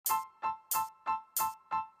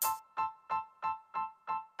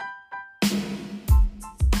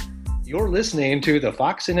You're listening to the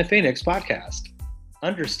Fox and the Phoenix podcast,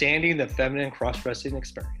 understanding the feminine cross-dressing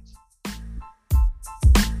experience.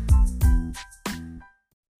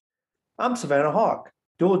 I'm Savannah Hauk,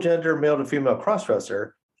 dual gender male to female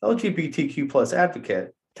crossdresser, LGBTQ plus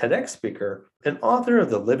advocate, TEDx speaker, and author of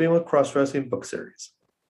the Living with Crossdressing book series.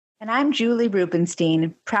 And I'm Julie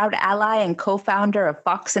Rubenstein, proud ally and co-founder of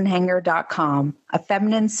foxandhanger.com, a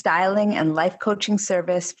feminine styling and life coaching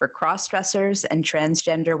service for crossdressers and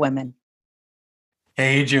transgender women.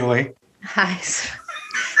 Hey, Julie. Hi,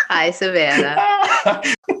 Savannah.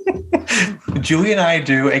 Julie and I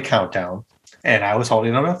do a countdown, and I was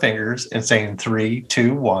holding on my fingers and saying 3,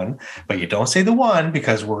 2, 1, but you don't say the 1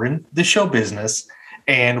 because we're in the show business.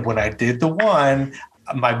 And when I did the 1,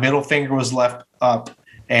 my middle finger was left up.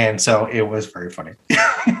 And so it was very funny.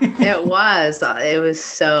 It was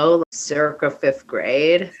so circa 5th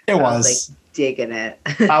grade. It was. I was like digging it.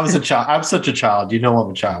 I was a child. I'm such a child. You know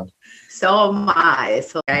I'm a child. So am I.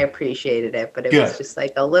 So I appreciated it, but it was just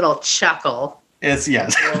like a little chuckle. Yes.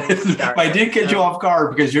 I did get you off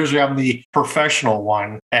guard because usually I'm the professional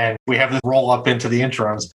one and we have to roll up into the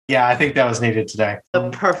interims. Yeah, I think that was needed today. The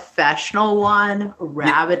professional one,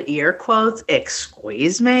 rabbit ear quotes,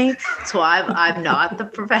 excuse me. So I'm not the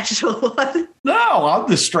professional one. No, I'm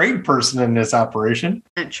the straight person in this operation.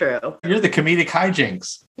 Not true. You're the comedic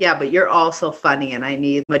hijinks. Yeah, but you're also funny and I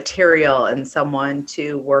need material and someone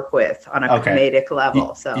to work with on a comedic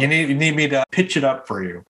level. So you need me to pitch it up for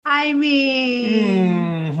you. I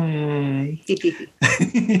mean,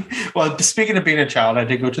 well, speaking of being a child, I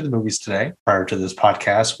did go to the movies today prior to this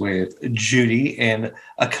podcast with Judy and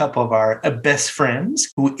a couple of our best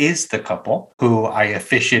friends, who is the couple who I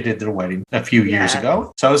officiated their wedding a few years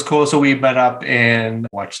ago. So it was cool. So we met up and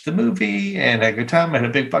watched the movie and had a good time. I had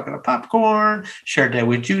a big bucket of popcorn, shared that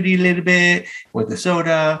with Judy a little bit with the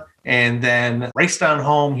soda. And then raced on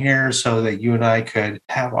home here so that you and I could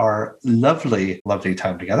have our lovely, lovely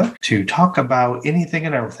time together to talk about anything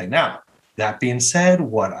and everything. Now, that being said,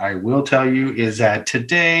 what I will tell you is that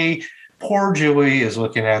today, poor Julie is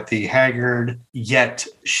looking at the haggard yet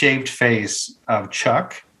shaved face of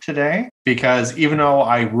Chuck today, because even though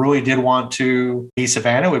I really did want to be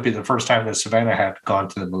Savannah, it would be the first time that Savannah had gone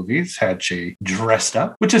to the movies, had she dressed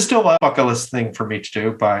up, which is still a bucket list thing for me to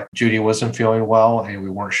do, but Judy wasn't feeling well and we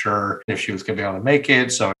weren't sure if she was going to be able to make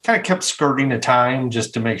it. So I kind of kept skirting the time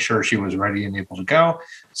just to make sure she was ready and able to go.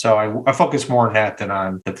 So I focused more on that than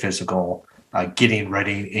on the physical, getting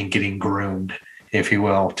ready and getting groomed, if you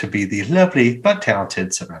will, to be the lovely but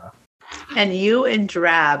talented Savannah. And you in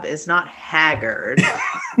drab is not haggard.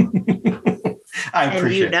 I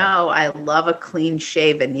appreciate and I love a clean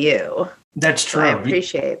shaven you. That's true. So I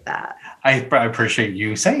appreciate that. I appreciate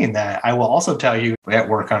you saying that. I will also tell you at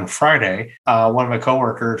work on Friday, one of my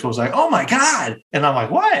coworkers was like, "Oh my God." And I'm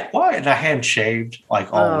like, What? And I hadn't shaved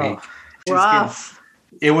like all week. Rough.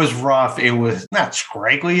 It was rough. It was not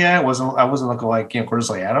scraggly yet. I wasn't looking like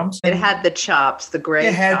Grizzly Adams. It had the chops, the gray.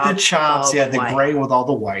 It had the chops, the gray with all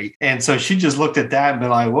the white. And so she just looked at that and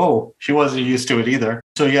been like, whoa, she wasn't used to it either.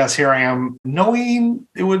 So yes, here I am, knowing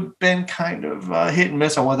it would have been kind of hit and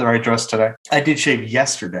miss on whether I dressed today. I did shave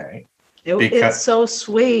yesterday. It's so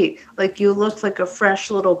sweet. Like you looked like a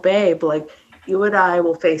fresh little babe. Like you and I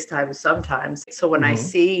will FaceTime sometimes. So when I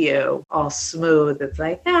see you all smooth, it's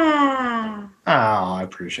like, Oh, I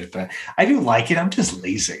appreciate that. I do like it. I'm just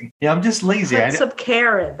lazy. Yeah, I'm just lazy. Put some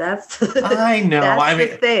Karen. That's I know. That's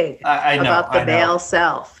the thing I know about the male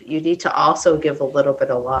self. You need to also give a little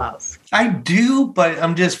bit of love. I do, but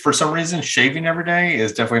I'm just, for some reason, shaving every day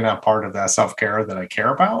is definitely not part of that self-care that I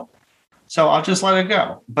care about. So I'll just let it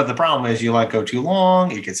go. But the problem is you let it go too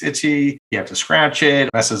long, it gets itchy, you have to scratch it,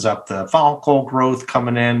 messes up the follicle growth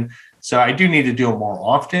coming in. So I do need to do it more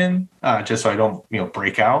often, just so I don't,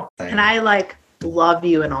 break out. And I love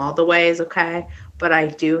you in all the ways, okay? But I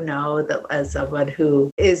do know that as someone who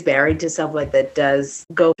is married to someone that does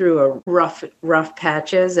go through a rough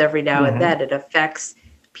patches every now and then, it affects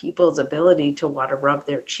people's ability to want to rub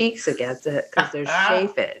their cheeks against it because there's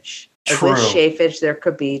chafage. True. With chafage, there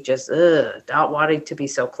could be just not wanting to be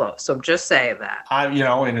so close. So I'm just saying that.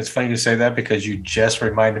 And it's funny to say that because you just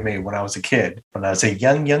reminded me when I was a kid, when I was a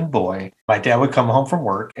young boy, my dad would come home from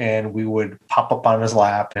work and we would pop up on his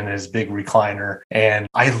lap in his big recliner. And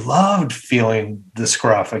I loved feeling the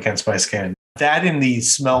scruff against my skin. That and the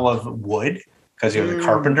smell of wood, because he was a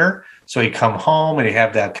carpenter. So he'd come home and he'd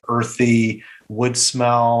have that earthy wood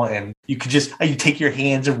smell, and you could just take your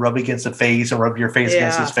hands and rub against the face and rub your face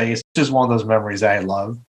against his face. It's just one of those memories that I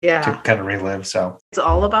love to kind of relive. So it's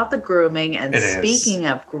all about the grooming. And speaking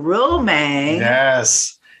of grooming,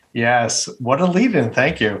 yes, Yes. What a lead in.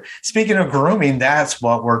 Thank you. Speaking of grooming, that's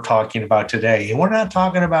what we're talking about today. And we're not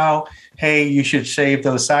talking about, hey, you should shave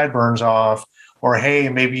those sideburns off, or hey,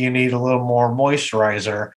 maybe you need a little more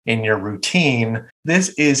moisturizer in your routine. This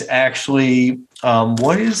is actually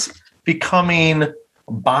what is becoming,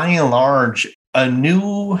 by and large, a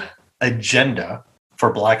new agenda,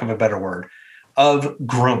 for lack of a better word, of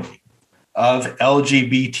grooming, of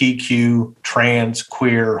LGBTQ, trans,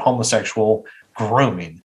 queer, homosexual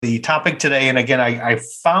grooming. The topic today, and again, I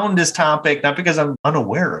found this topic not because I'm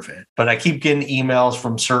unaware of it, but I keep getting emails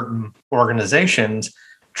from certain organizations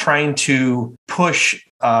trying to push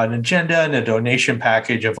an agenda and a donation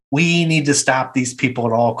package of, we need to stop these people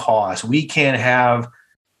at all costs. We can't have,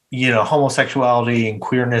 homosexuality and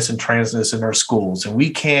queerness and transness in our schools, and we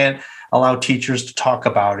can't allow teachers to talk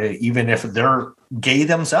about it, even if they're gay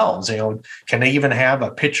themselves. Can they even have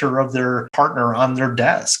a picture of their partner on their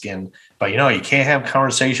desk? But you can't have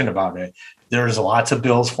conversation about it. There's lots of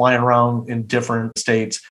bills flying around in different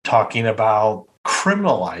states talking about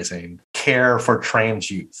criminalizing care for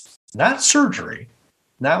trans youth, not surgery,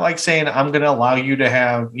 not like saying, I'm going to allow you to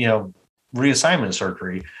have, reassignment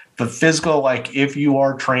surgery, but physical, like if you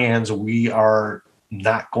are trans, we are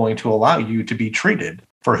not going to allow you to be treated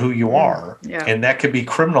for who you are. Yeah. And that could be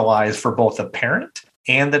criminalized for both the parent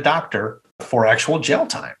and the doctor for actual jail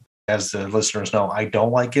time. As the listeners know, I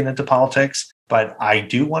don't like getting into politics, but I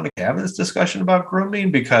do want to have this discussion about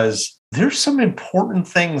grooming because there's some important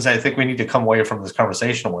things I think we need to come away from this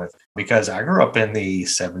conversation with, because I grew up in the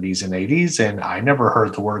 70s and 80s and I never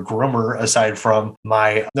heard the word groomer aside from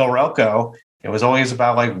my Norelco. It was always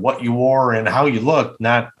about like what you wore and how you looked,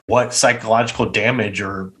 not what psychological damage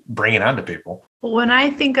you're bringing onto people. When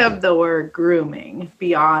I think of the word grooming,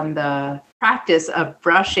 beyond the practice of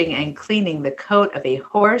brushing and cleaning the coat of a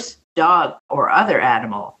horse, dog, or other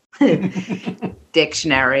animal,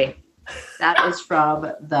 dictionary, that is from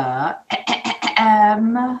the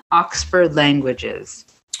Oxford Languages.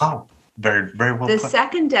 Oh, very, very well The put.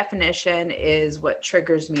 second definition is what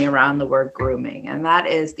triggers me around the word grooming, and that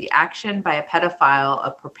is the action by a pedophile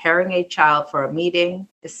of preparing a child for a meeting,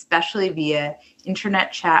 especially via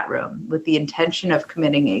internet chat room, with the intention of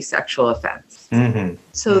committing a sexual offense. Mm-hmm.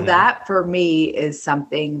 So that, for me, is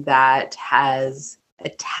something that has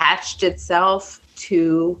attached itself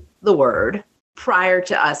to the word prior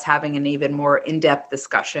to us having an even more in-depth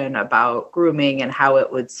discussion about grooming and how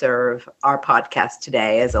it would serve our podcast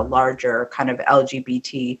today as a larger kind of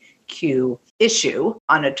LGBTQ issue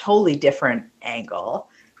on a totally different angle.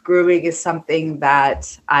 Grooming is something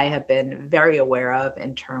that I have been very aware of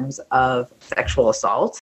in terms of sexual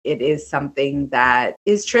assault. It is something that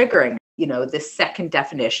is triggering. This second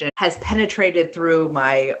definition has penetrated through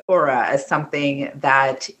my aura as something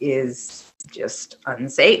that is just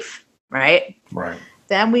unsafe. Right? Right.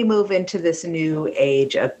 Then we move into this new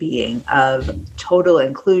age of being, of total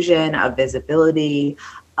inclusion, of visibility,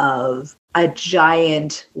 of a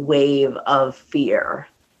giant wave of fear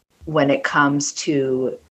when it comes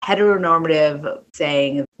to heteronormative,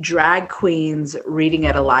 saying drag queens reading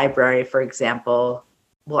at a library, for example.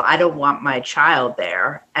 Well, I don't want my child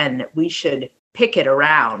there, and we should pick it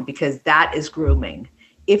around because that is grooming.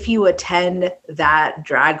 If you attend that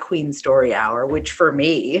drag queen story hour, which for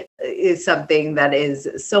me is something that is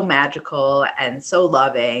so magical and so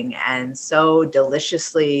loving and so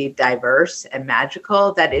deliciously diverse and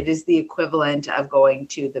magical, that it is the equivalent of going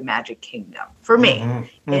to the Magic Kingdom for me,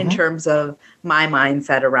 in terms of my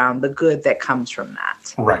mindset around the good that comes from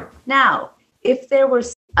that. Right. Now, if there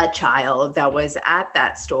was a child that was at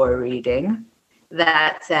that story reading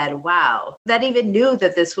that said, wow, that even knew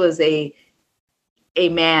that this was a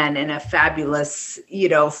man in a fabulous,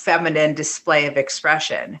 feminine display of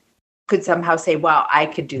expression, could somehow say, wow, I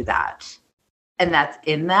could do that. And that's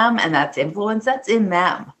in them, and that's influence, that's in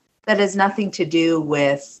them. That has nothing to do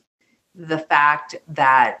with the fact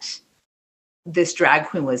that this drag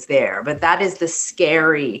queen was there. But that is the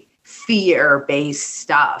scary, fear-based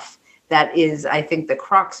stuff that is, I think, the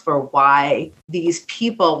crux for why these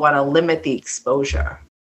people want to limit the exposure.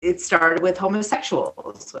 It started with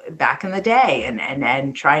homosexuals back in the day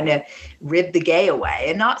and trying to rid the gay away.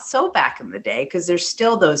 And not so back in the day, because there's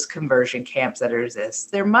still those conversion camps that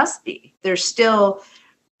exist. There must be. There's still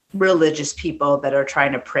religious people that are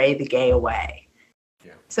trying to pray the gay away.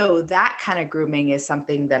 Yeah. So that kind of grooming is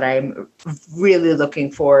something that I'm really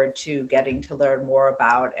looking forward to getting to learn more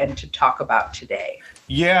about and to talk about today.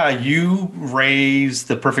 Yeah, you raised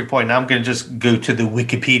the perfect point. Now I'm going to just go to the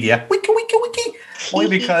Wikipedia. Wiki. Only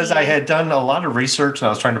because I had done a lot of research and I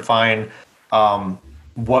was trying to find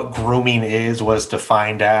what grooming is, what it's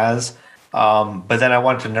defined as. But then I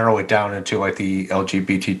wanted to narrow it down into like the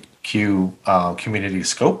LGBTQ community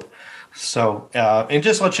scope. So, and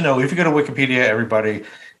just let you know, if you go to Wikipedia, everybody,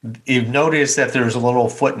 you've noticed that there's a little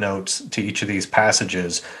footnotes to each of these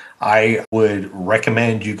passages. I would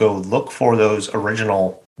recommend you go look for those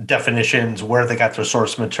original definitions, where they got their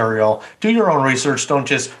source material. Do your own research. Don't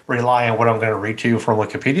just rely on what I'm going to read to you from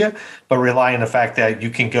Wikipedia, but rely on the fact that you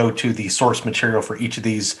can go to the source material for each of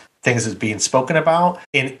these things that's being spoken about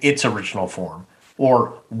in its original form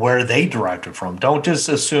or where they derived it from. Don't just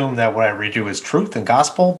assume that what I read you is truth and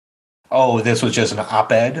gospel. Oh, this was just an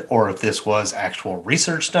op-ed, or if this was actual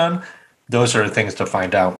research done. Those are the things to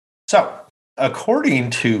find out. So, according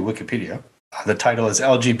to Wikipedia, the title is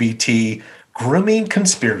LGBT Grooming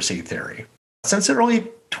Conspiracy Theory. Since the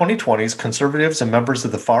early 2020s, conservatives and members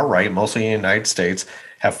of the far right, mostly in the United States,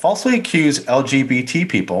 have falsely accused LGBT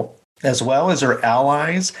people, as well as their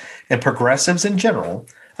allies and progressives in general,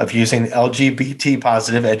 of using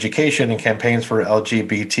LGBT-positive education and campaigns for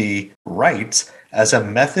LGBT rights as a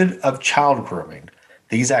method of child grooming.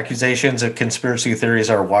 These accusations and conspiracy theories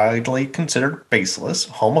are widely considered baseless,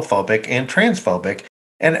 homophobic, and transphobic,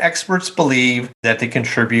 and experts believe that they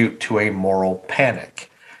contribute to a moral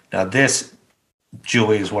panic. Now, this,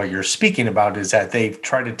 Julie, is what you're speaking about, is that they've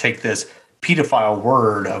tried to take this pedophile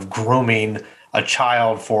word of grooming a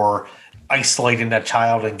child for isolating that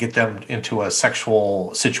child and get them into a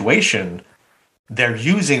sexual situation. They're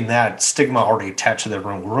using that stigma already attached to the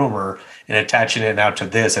term groomer and attaching it now to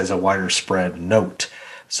this as a wider spread note.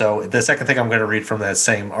 So the second thing I'm going to read from that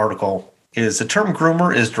same article is the term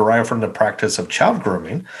groomer is derived from the practice of child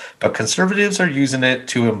grooming, but conservatives are using it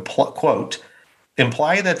to, quote,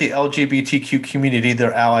 imply that the LGBTQ community,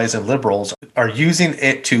 their allies and liberals, are using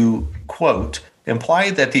it to, quote, imply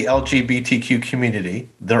that the LGBTQ community,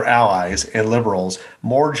 their allies and liberals,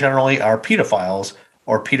 more generally are pedophiles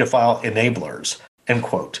or pedophile enablers, end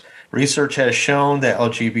quote. Research has shown that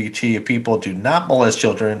LGBT people do not molest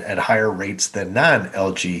children at higher rates than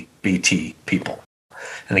non-LGBT people.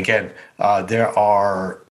 And again, there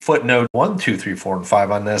are footnote 1, 2, 3, 4, and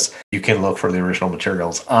 5 on this. You can look for the original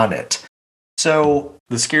materials on it. So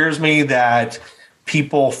it scares me that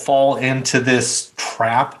people fall into this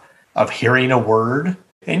trap of hearing a word.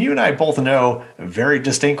 And you and I both know very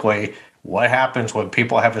distinctly what happens when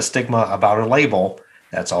people have a stigma about a label.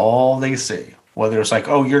 That's all they see. Whether it's like,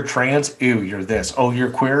 oh, you're trans, ew, you're this. Oh, you're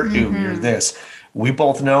queer, ew, you're this. We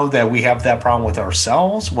both know that we have that problem with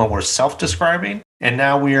ourselves when we're self-describing. And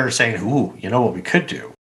now we are saying, ooh, you know what we could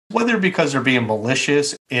do? Whether because they're being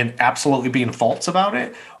malicious and absolutely being false about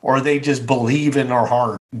it, or they just believe in their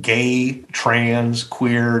heart, gay, trans,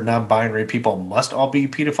 queer, non-binary people must all be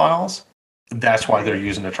pedophiles. That's why they're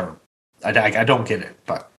using the term. I don't get it,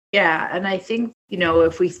 but. Yeah, and I think,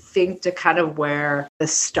 if we think to kind of where the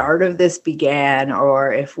start of this began,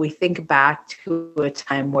 or if we think back to a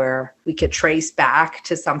time where we could trace back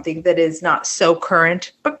to something that is not so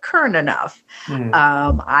current, but current enough,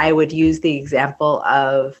 I would use the example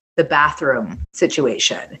of the bathroom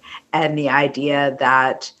situation and the idea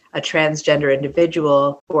that a transgender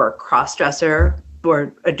individual or a crossdresser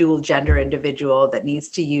or a dual gender individual that needs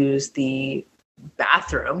to use the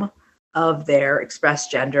bathroom of their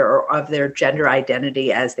expressed gender or of their gender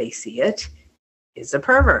identity as they see it is a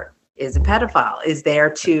pervert, is a pedophile, is there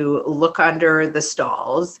to look under the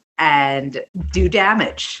stalls and do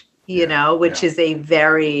damage, which is a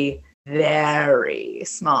very, very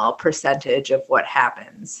small percentage of what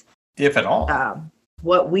happens. If at all.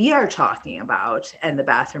 What we are talking about and the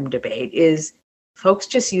bathroom debate is folks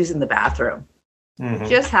just using the bathroom,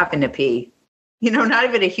 just happen to pee. Not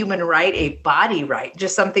even a human right, a body right,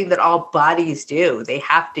 just something that all bodies do. They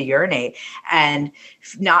have to urinate and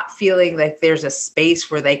not feeling like there's a space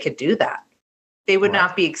where they could do that. They would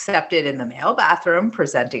not be accepted in the male bathroom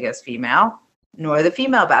presenting as female, nor the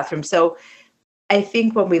female bathroom. So I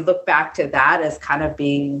think when we look back to that as kind of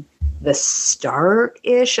being the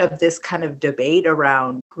start-ish of this kind of debate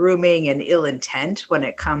around grooming and ill intent when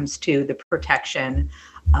it comes to the protection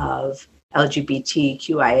of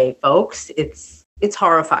LGBTQIA folks, it's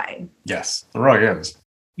horrifying. Yes, it really is.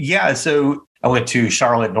 Yeah, so I went to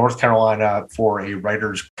Charlotte, North Carolina for a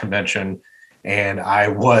writers' convention, and I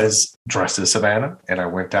was dressed as Savannah, and I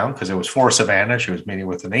went down because it was for Savannah. She was meeting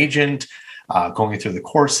with an agent, going through the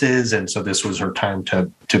courses, and so this was her time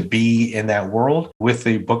to be in that world with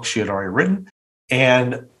the book she had already written.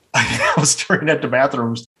 And I was staring at the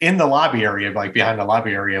bathrooms in the lobby area, like behind the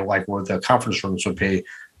lobby area, like where the conference rooms would be.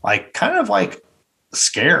 Like kind of like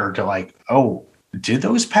scared to like, oh, did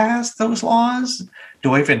those pass those laws?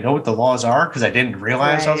 Do I even know what the laws are? Because I didn't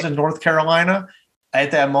realize I was in North Carolina at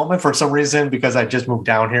that moment for some reason, because I just moved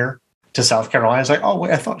down here to South Carolina. It's like, oh,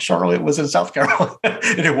 wait, I thought Charlotte was in South Carolina.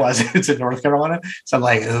 And it was. It's in North Carolina. So I'm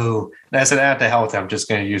like, ooh. And I said, to hell with it. I'm just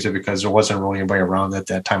going to use it because there wasn't really anybody around at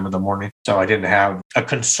that time of the morning. So I didn't have a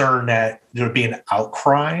concern that there would be an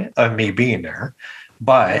outcry of me being there.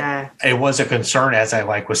 But it was a concern as I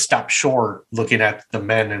was stopped short looking at the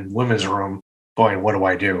men and women's room going, what do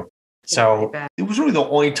I do? So it was really the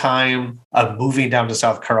only time of moving down to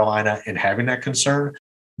South Carolina and having that concern.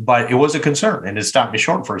 But it was a concern, and it stopped me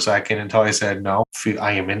short for a second until I said, no,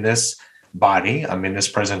 I am in this body. I'm in this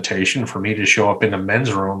presentation. For me to show up in the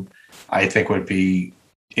men's room, I think would be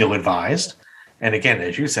ill-advised. And again,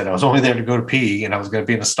 as you said, I was only there to go to pee, and I was going to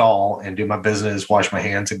be in a stall and do my business, wash my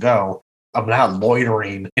hands, and go. I'm not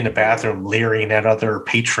loitering in the bathroom, leering at other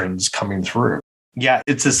patrons coming through. Yeah,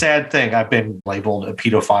 it's a sad thing. I've been labeled a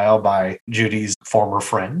pedophile by Judy's former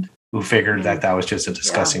friend, who figured that was just a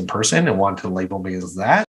disgusting person and wanted to label me as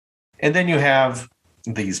that. And then you have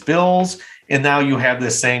these bills, and now you have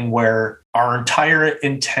this thing where our entire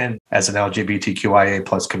intent as an LGBTQIA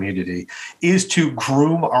plus community is to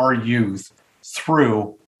groom our youth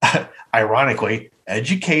through, ironically,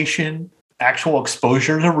 education, actual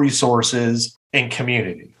exposure to resources, and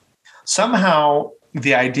community. Somehow,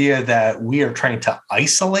 the idea that we are trying to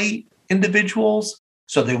isolate individuals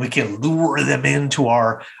so that we can lure them into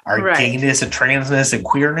our gayness and transness and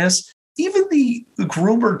queerness. Even the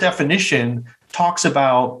groomer definition talks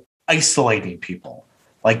about isolating people,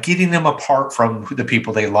 like getting them apart from the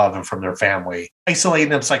people they love and from their family, isolating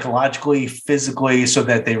them psychologically, physically, so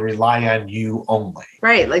that they rely on you only.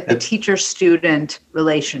 Right, like the teacher-student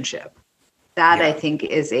relationship. That, I think,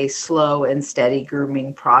 is a slow and steady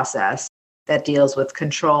grooming process that deals with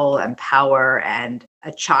control and power and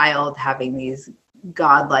a child having these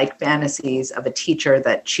godlike fantasies of a teacher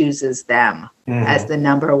that chooses them as the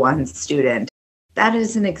number one student. That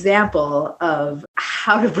is an example of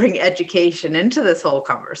how to bring education into this whole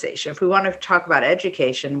conversation. If we want to talk about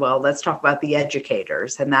education, well, let's talk about the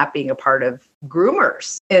educators and that being a part of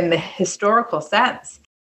groomers in the historical sense.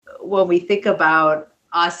 When we think about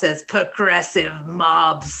us as progressive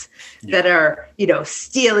mobs that are,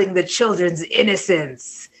 stealing the children's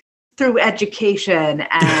innocence through education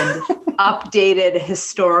and updated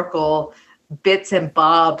historical bits and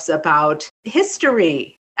bobs about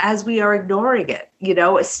history as we are ignoring it,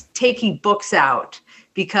 taking books out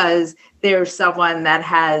because there's someone that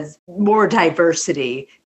has more diversity.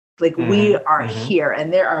 We are here,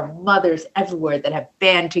 and there are mothers everywhere that have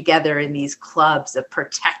band together in these clubs of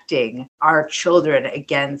protecting our children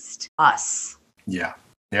against us. Yeah.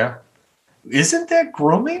 Yeah. Isn't that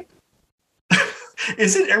grooming?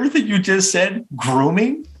 Isn't everything you just said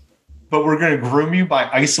grooming? But we're going to groom you by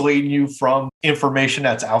isolating you from information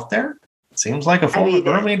that's out there? Seems like a form of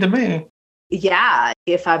grooming to me. Yeah.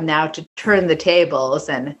 If I'm now to turn the tables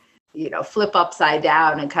and flip upside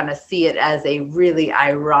down and kind of see it as a really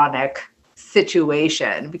ironic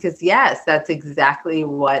situation, because yes, that's exactly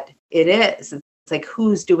what it is. It's like,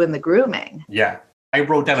 who's doing the grooming? Yeah. I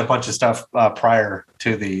wrote down a bunch of stuff prior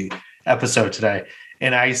to the episode today.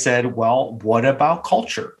 And I said, well, what about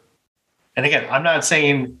culture? And again, I'm not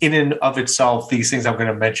saying in and of itself, these things I'm going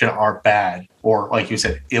to mention are bad or, like you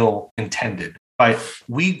said, ill-intended. But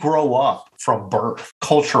we grow up from birth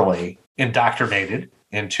culturally indoctrinated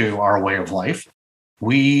into our way of life.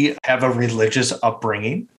 We have a religious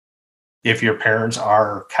upbringing. If your parents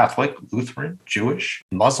are Catholic, Lutheran, Jewish,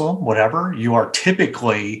 Muslim, whatever, you are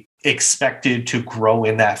typically expected to grow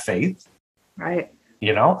in that faith. Right.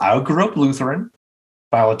 I grew up Lutheran,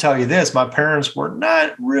 but I will tell you this, my parents were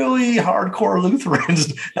not really hardcore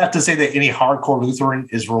Lutherans. Not to say that any hardcore Lutheran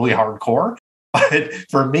is really hardcore, but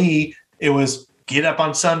for me, it was get up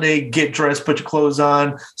on Sunday, get dressed, put your clothes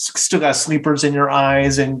on, still got sleepers in your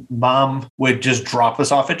eyes, and mom would just drop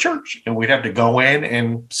us off at church. And we'd have to go in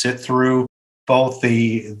and sit through both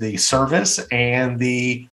the service and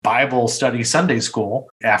the Bible study Sunday school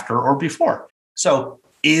after or before. So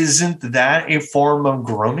isn't that a form of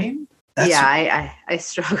grooming? I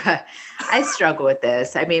struggle with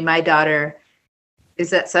this. I mean, my daughter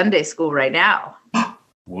is at Sunday school right now.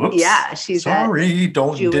 Whoops. Yeah, she's sorry.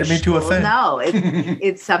 Didn't mean to offend. No,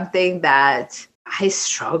 it's something that I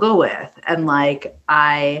struggle with, and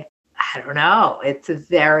I don't know. It's a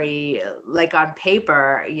very on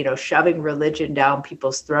paper, shoving religion down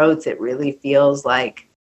people's throats. It really feels like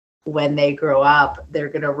when they grow up, they're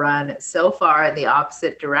going to run so far in the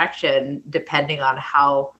opposite direction, depending on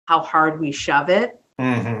how hard we shove it.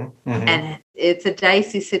 And it's a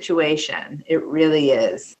dicey situation. It really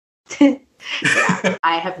is. Yeah,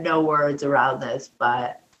 I have no words around this,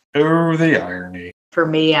 but oh, the irony. For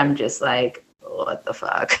me, I'm just like, what the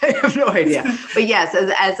fuck? I have no idea. But yes,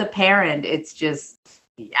 as a parent, it's just,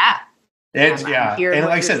 I'm hearing and what like you're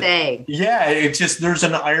I said, saying. Yeah, it's just there's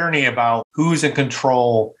an irony about who's in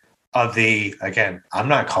control of again, I'm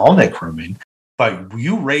not calling it grooming, but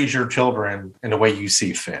you raise your children in the way you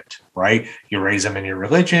see fit, right? You raise them in your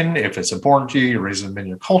religion if it's important to you. You raise them in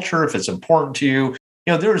your culture if it's important to you.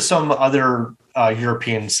 There are some other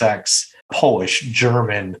European sects, Polish,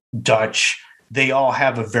 German, Dutch. They all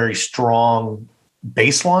have a very strong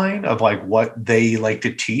baseline of like what they like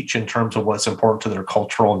to teach in terms of what's important to their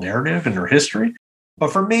cultural narrative and their history.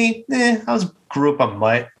 But for me, grew up on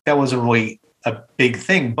mutt. That wasn't really a big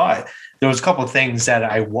thing, but there was a couple of things that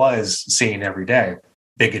I was seeing every day.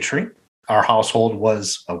 Bigotry. Our household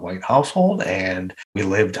was a white household and we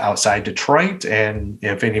lived outside Detroit. And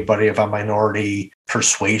if anybody of a minority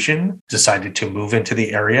persuasion decided to move into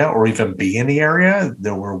the area or even be in the area,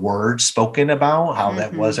 there were words spoken about how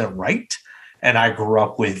that wasn't right. And I grew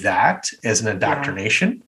up with that as an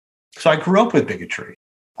indoctrination. Yeah. So I grew up with bigotry.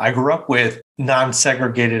 I grew up with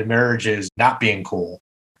non-segregated marriages not being cool.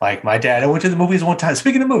 Like my dad, I went to the movies one time.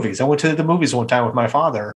 Speaking of movies, I went to the movies one time with my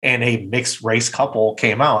father and a mixed race couple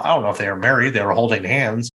came out. I don't know if they were married. They were holding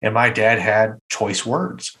hands. And my dad had choice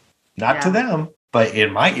words. Not to them, but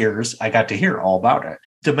in my ears, I got to hear all about it.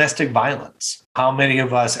 Domestic violence. How many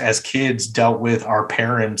of us as kids dealt with our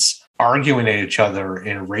parents arguing at each other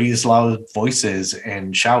and raised loud voices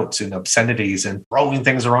and shouts and obscenities and throwing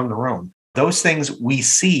things around the room? Those things we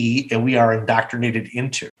see and we are indoctrinated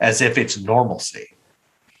into as if it's normalcy.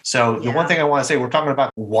 So the one thing I want to say, we're talking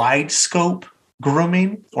about wide scope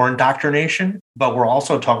grooming or indoctrination, but we're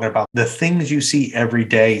also talking about the things you see every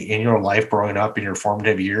day in your life growing up in your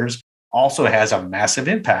formative years also has a massive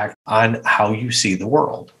impact on how you see the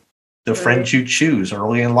world, the friends you choose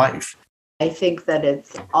early in life. I think that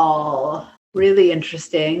it's all really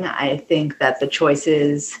interesting. I think that the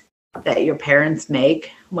choices that your parents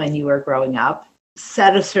make when you are growing up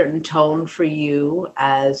set a certain tone for you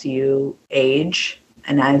as you age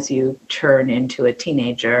and as you turn into a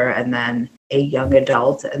teenager and then a young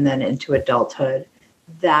adult and then into adulthood,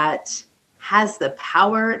 that has the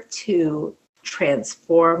power to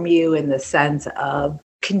transform you in the sense of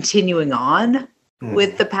continuing on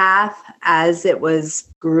with the path as it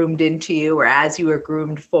was groomed into you or as you were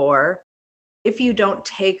groomed for. If you don't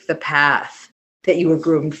take the path that you were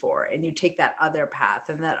groomed for and you take that other path,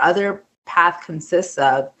 and that other path consists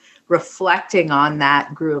of reflecting on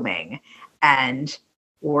that grooming and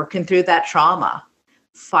working through that trauma,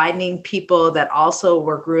 finding people that also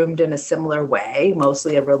were groomed in a similar way,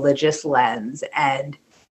 mostly a religious lens. And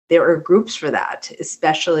there are groups for that,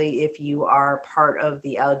 especially if you are part of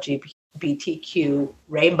the LGBTQ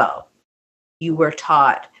rainbow. You were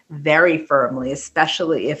taught very firmly,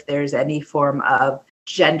 especially if there's any form of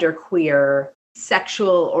genderqueer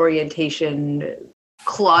sexual orientation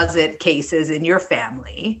closet cases in your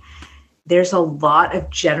family. There's a lot of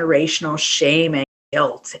generational shame and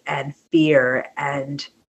guilt and fear and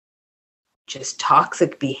just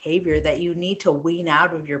toxic behavior that you need to wean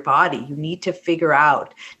out of your body. You need to figure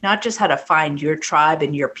out not just how to find your tribe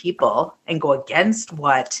and your people and go against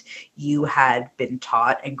what you had been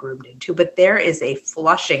taught and groomed into, but there is a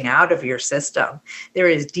flushing out of your system. There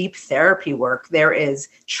is deep therapy work. There is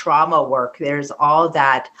trauma work. There's all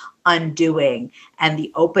that undoing and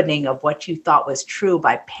the opening of what you thought was true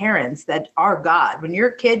by parents that are God. When you're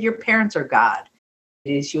a kid, your parents are God.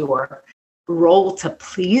 It is your role to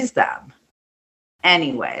please them.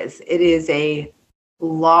 Anyways, it is a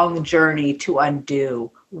long journey to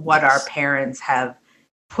undo what our parents have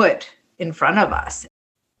put in front of us.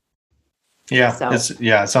 Yeah,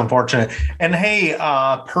 it's unfortunate. And hey,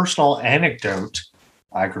 personal anecdote.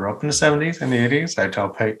 I grew up in the 70s and the 80s. I tell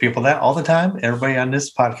people that all the time. Everybody on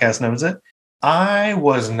this podcast knows it. I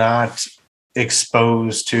was not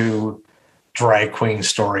exposed to drag queen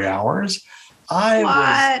story hours.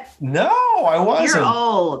 I wasn't. You're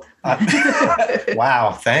old.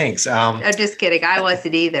 Wow, thanks. I'm just kidding. I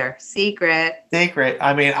wasn't either. Secret.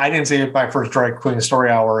 I mean, I didn't see my first drag queen story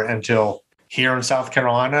hour until here in South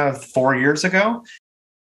Carolina 4 years ago.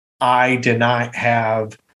 I did not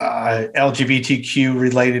have LGBTQ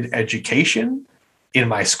related education in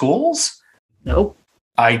my schools. Nope.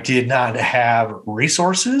 I did not have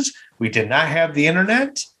resources. We did not have the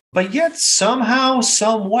internet. But yet somehow,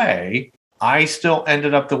 some way, I still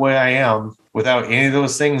ended up the way I am without any of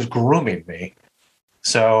those things grooming me.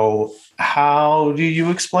 So how do you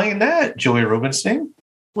explain that, Julie Rubenstein?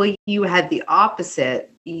 Well, you had the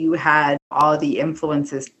opposite. You had all the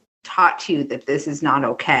influences taught you that this is not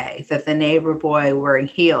okay, that the neighbor boy wearing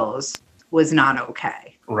heels was not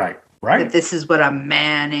okay. Right. Right. That this is what a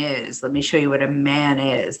man is. Let me show you what a man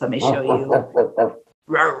is. Let me show you.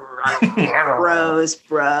 Bros,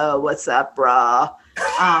 bro. What's up, bro?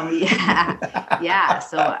 Yeah.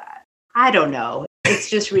 So I don't know. It's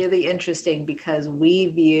just really interesting because we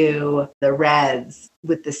view the Reds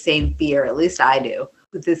with the same fear, at least I do,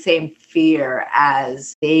 with the same fear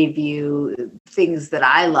as they view things that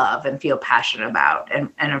I love and feel passionate about and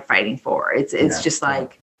are fighting for. It's just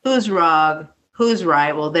like, who's wrong? Who's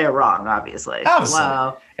right? Well, they're wrong, obviously.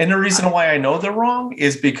 Wow. And the reason why I know they're wrong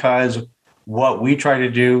is because what we try to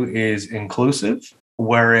do is inclusive,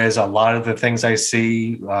 whereas a lot of the things I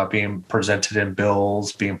see being presented in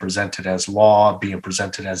bills, being presented as law, being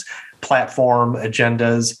presented as platform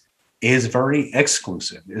agendas is very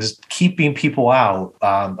exclusive, is keeping people out,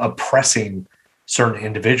 oppressing certain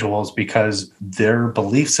individuals because their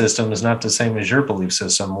belief system is not the same as your belief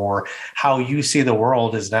system, or how you see the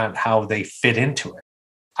world is not how they fit into it.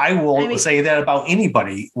 I will say that about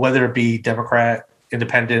anybody, whether it be Democrat,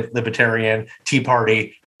 Independent, Libertarian, Tea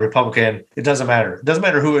Party, Republican, it doesn't matter. It doesn't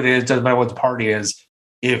matter who it is, doesn't matter what the party is.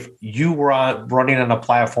 If you were running on a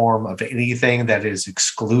platform of anything that is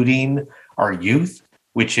excluding our youth,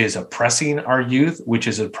 which is oppressing our youth, which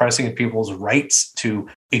is oppressing people's rights to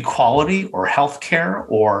equality or healthcare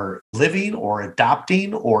or living or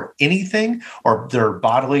adopting or anything, or their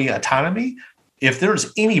bodily autonomy, if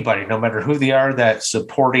there's anybody, no matter who they are, that's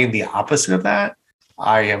supporting the opposite of that,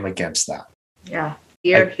 I am against that. Yeah,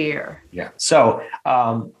 here. Yeah. So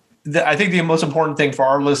I think the most important thing for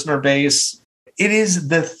our listener base, it is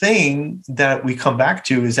the thing that we come back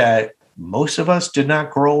to, is that most of us did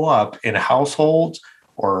not grow up in households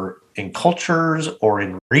or in cultures or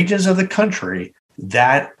in regions of the country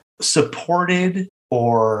that supported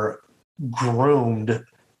or groomed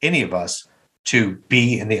any of us to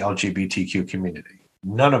be in the LGBTQ community.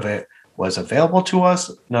 None of it was available to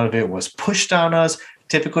us. None of it was pushed on us.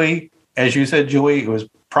 Typically, as you said, Julie, it was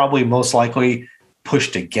probably most likely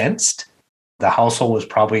pushed against. The household was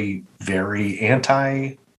probably very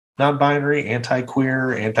anti-non-binary,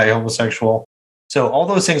 anti-queer, anti-homosexual. So all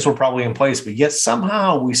those things were probably in place, but yet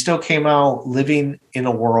somehow we still came out living in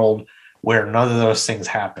a world where none of those things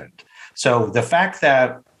happened. So the fact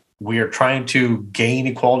that we are trying to gain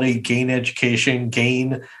equality, gain education,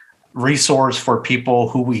 gain resource for people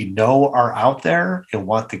who we know are out there and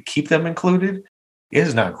want to keep them included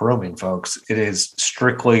is not grooming, folks. It is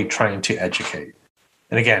strictly trying to educate.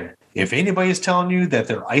 And again, if anybody is telling you that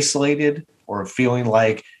they're isolated or feeling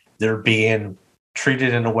like they're being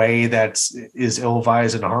treated in a way that is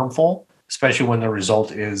ill-advised and harmful, especially when the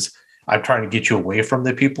result is I'm trying to get you away from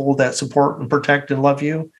the people that support and protect and love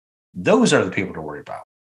you, those are the people to worry about.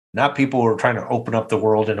 Not people who are trying to open up the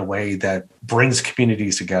world in a way that brings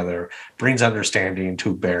communities together, brings understanding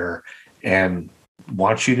to bear, and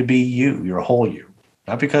wants you to be you, your whole you.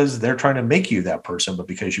 Not because they're trying to make you that person, but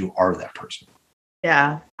because you are that person.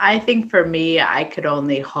 Yeah, I think for me, I could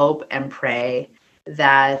only hope and pray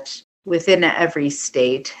that within every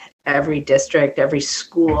state, every district, every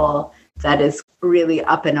school that is really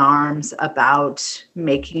up in arms about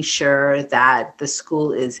making sure that the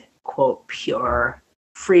school is, quote, pure,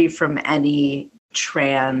 free from any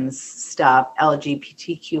trans stuff,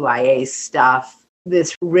 LGBTQIA stuff,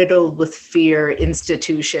 this riddled with fear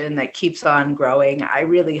institution that keeps on growing. I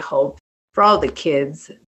really hope for all the kids,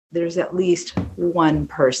 there's at least one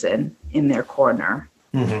person in their corner,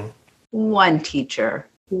 one teacher,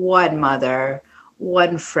 one mother,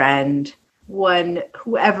 one friend, one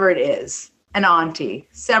whoever it is, an auntie,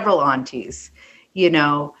 several aunties,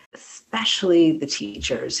 especially the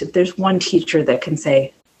teachers. If there's one teacher that can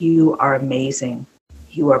say, you are amazing,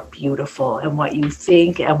 you are beautiful, and what you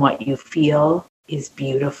think and what you feel is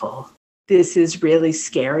beautiful. This is really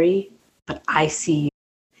scary, but I see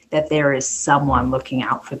that there is someone looking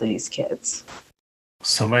out for these kids.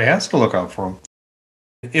 Somebody has to look out for them.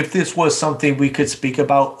 If this was something we could speak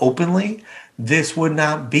about openly, this would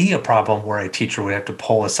not be a problem where a teacher would have to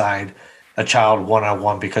pull aside a child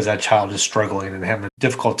one-on-one because that child is struggling and having a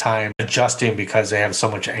difficult time adjusting because they have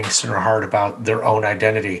so much angst in their heart about their own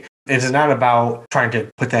identity. It's not about trying to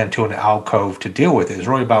put that into an alcove to deal with it. It's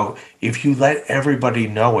really about if you let everybody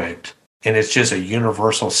know it and it's just a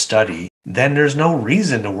universal study, then there's no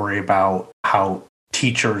reason to worry about how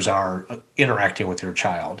teachers are interacting with your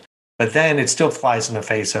child. But then it still flies in the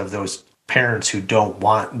face of those parents who don't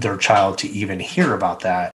want their child to even hear about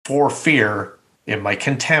that for fear it might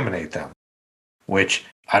contaminate them, which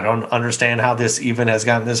I don't understand how this even has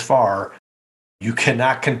gotten this far. You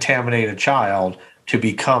cannot contaminate a child to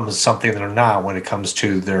become something they're not when it comes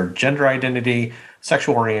to their gender identity,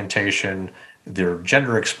 sexual orientation, their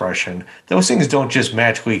gender expression, those things don't just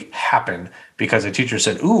magically happen because a teacher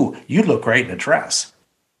said, "Ooh, you look great in a dress."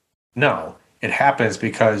 No, it happens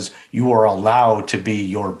because you are allowed to be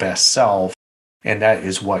your best self. And that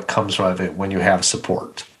is what comes from it when you have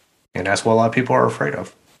support. And that's what a lot of people are afraid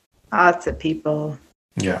of. Lots of people.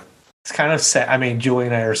 Yeah. It's kind of sad. I mean, Julie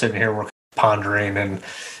and I are sitting here, we're pondering and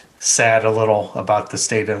sad a little about the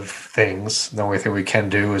state of things. The only thing we can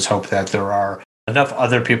do is hope that there are enough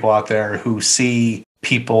other people out there who see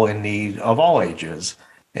people in need of all ages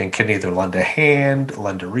and can either lend a hand,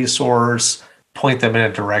 lend a resource, point them in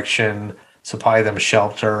a direction, supply them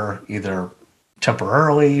shelter, either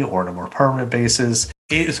temporarily or on a more permanent basis.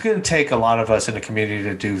 It's going to take a lot of us in the community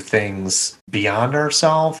to do things beyond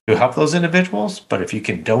ourselves to help those individuals. But if you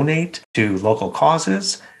can donate to local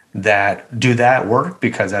causes that do that work,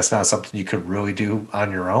 because that's not something you could really do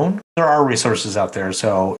on your own, there are resources out there.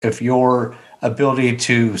 So if your ability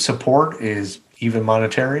to support is even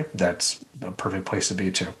monetary, that's a perfect place to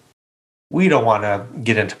be too. We don't want to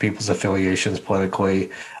get into people's affiliations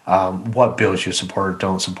politically, what bills you support,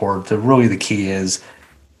 don't support. Really the key is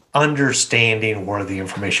understanding where the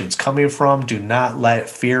information is coming from. Do not let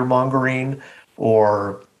fear mongering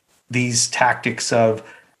or these tactics of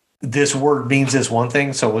this word means this one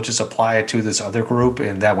thing, so we'll just apply it to this other group,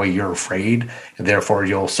 and that way you're afraid, and therefore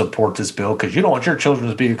you'll support this bill because you don't want your children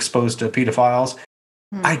to be exposed to pedophiles.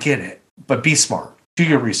 I get it, but be smart. Do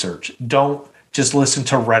your research. Don't just listen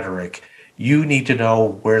to rhetoric. You need to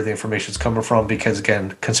know where the information is coming from because,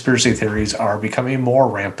 again, conspiracy theories are becoming more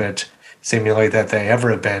rampant, seemingly that they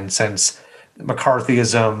ever have been since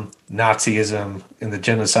McCarthyism, Nazism, and the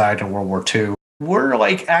genocide in World War II. We're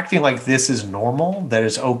like acting like this is normal, that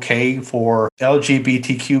it's okay for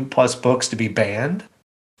LGBTQ plus books to be banned,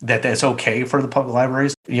 that that's okay for the public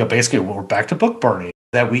libraries. Basically, we're back to book burning,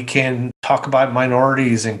 that we can talk about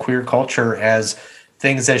minorities and queer culture as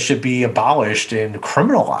things that should be abolished and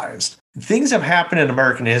criminalized. Things have happened in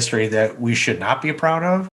American history that we should not be proud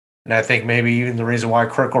of. And I think maybe even the reason why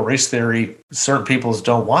critical race theory certain peoples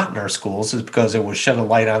don't want in our schools is because it would shed a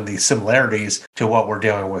light on the similarities to what we're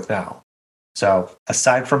dealing with now. So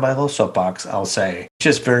aside from my little soapbox, I'll say it's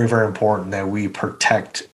just very, very important that we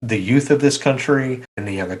protect the youth of this country and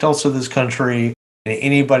the young adults of this country and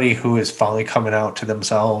anybody who is finally coming out to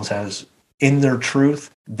themselves as in their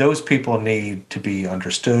truth. Those people need to be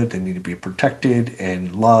understood. They need to be protected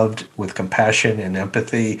and loved with compassion and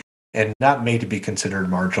empathy and not made to be considered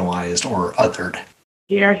marginalized or othered.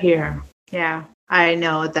 Hear, hear. Yeah. I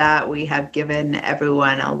know that we have given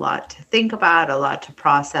everyone a lot to think about, a lot to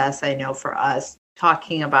process. I know for us,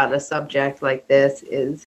 talking about a subject like this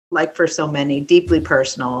is, like for so many, deeply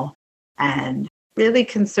personal and really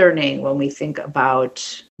concerning when we think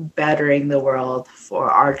about bettering the world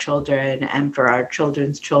for our children and for our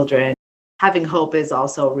children's children. Having hope is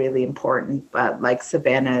also really important. But like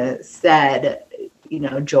Savannah said,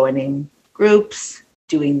 joining groups,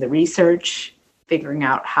 doing the research, figuring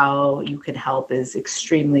out how you can help is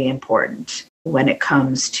extremely important when it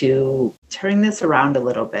comes to turning this around a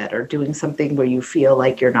little bit or doing something where you feel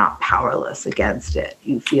like you're not powerless against it.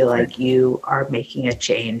 You feel like you are making a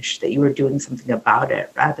change, that you are doing something about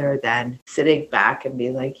it rather than sitting back and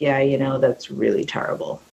be like, yeah, that's really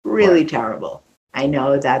terrible, really terrible. I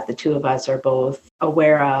know that the two of us are both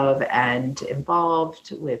aware of and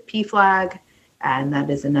involved with PFLAG. And that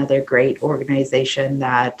is another great organization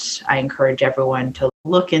that I encourage everyone to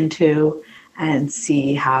look into and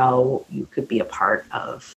see how you could be a part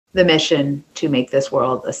of the mission to make this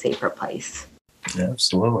world a safer place.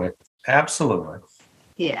 Absolutely. Absolutely.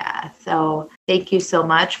 Yeah. So thank you so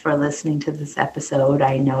much for listening to this episode.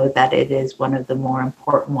 I know that it is one of the more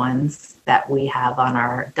important ones that we have on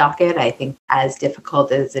our docket. I think as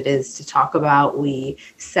difficult as it is to talk about, we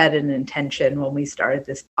set an intention when we started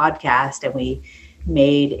this podcast and we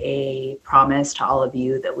made a promise to all of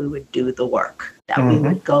you that we would do the work, that we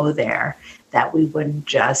would go there, that we wouldn't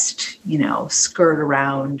just, skirt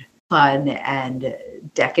around fun and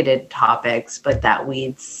decadent topics, but that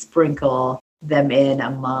we'd sprinkle them in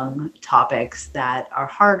among topics that are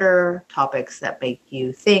harder, topics that make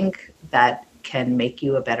you think, that can make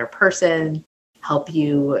you a better person, help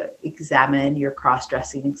you examine your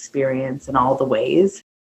cross-dressing experience in all the ways,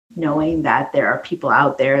 knowing that there are people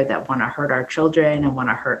out there that want to hurt our children and want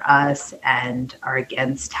to hurt us and are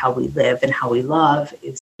against how we live and how we love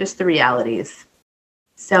is just the realities.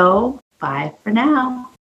 So, bye for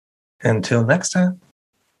now. Until next time.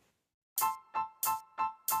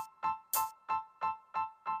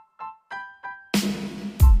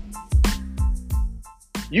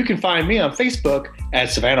 You can find me on Facebook at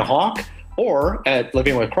Savannah Hawk or at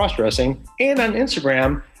Living with Crossdressing and on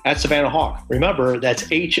Instagram at Savannah Hawk. Remember, that's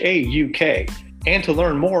HAUK. And to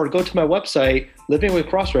learn more, go to my website,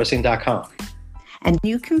 livingwithcrossdressing.com. And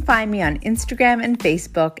you can find me on Instagram and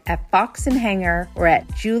Facebook at Fox and Hanger or at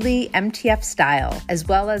Julie MTF Style, as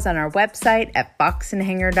well as on our website at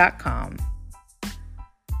foxandhanger.com.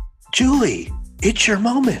 Julie, it's your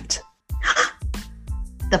moment.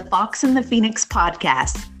 The Fox and the Phoenix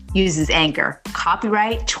podcast uses Anchor.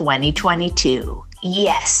 Copyright 2022.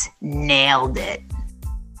 Yes, nailed it.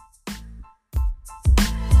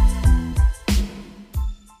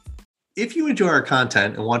 If you enjoy our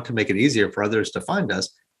content and want to make it easier for others to find us,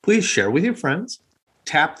 please share with your friends.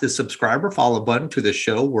 Tap the subscribe or follow button to the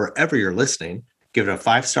show wherever you're listening, give it a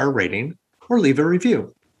 5-star rating, or leave a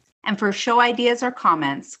review. And for show ideas or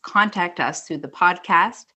comments, contact us through the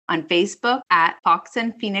podcast on Facebook at Fox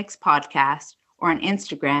and Phoenix Podcast or on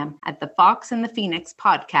Instagram at the Fox and the Phoenix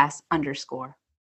Podcast _.